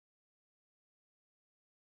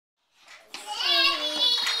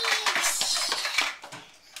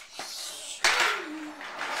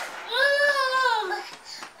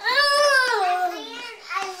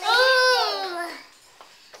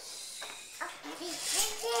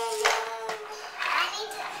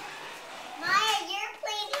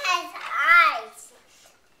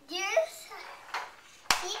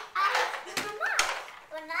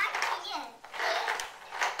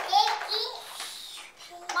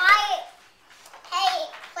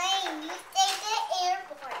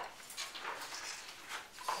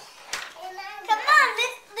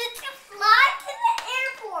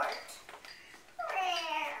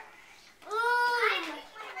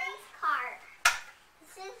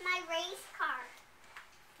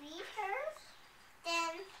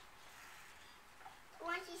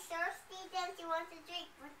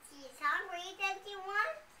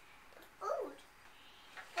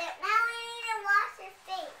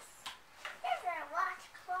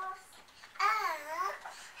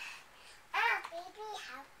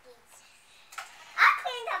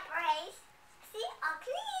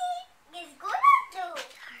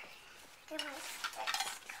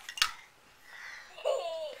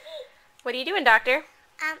What are you doing, doctor?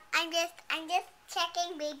 I'm just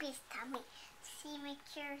checking baby's tummy. See, make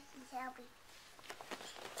sure she's healthy.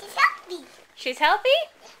 She's healthy. She's healthy?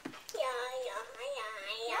 Yeah.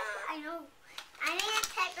 I know. I need to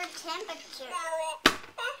check her temperature.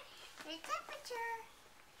 Your temperature.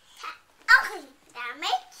 Okay, now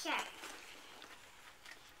make sure.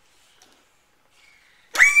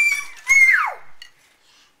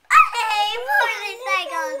 Hey,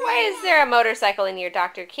 motorcycle. Why is there a motorcycle in your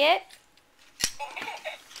doctor kit?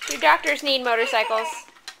 Do doctors need motorcycles?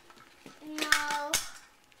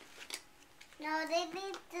 No, they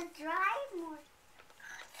need to drive more.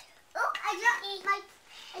 Oh, I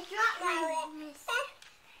dropped my wrist.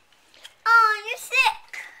 Oh, you're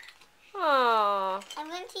sick. Oh. I'm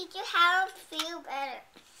going to teach you how to feel better.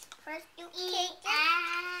 First you eat,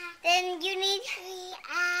 then you need to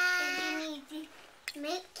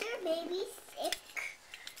make your baby sick.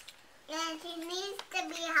 And she needs to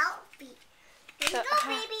be healthy. Here you go,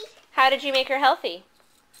 baby. How did you make her healthy?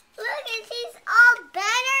 Look, and she's all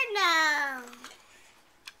better now.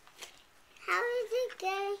 How is it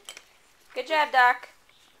going? Good job, Doc.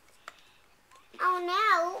 Oh,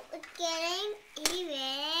 now it's getting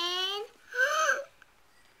even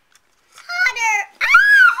hotter.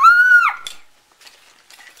 Ah!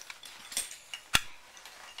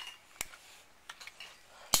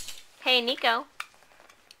 Hey, Nico.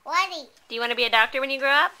 What? Do you want to be a doctor when you grow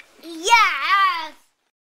up? Yeah.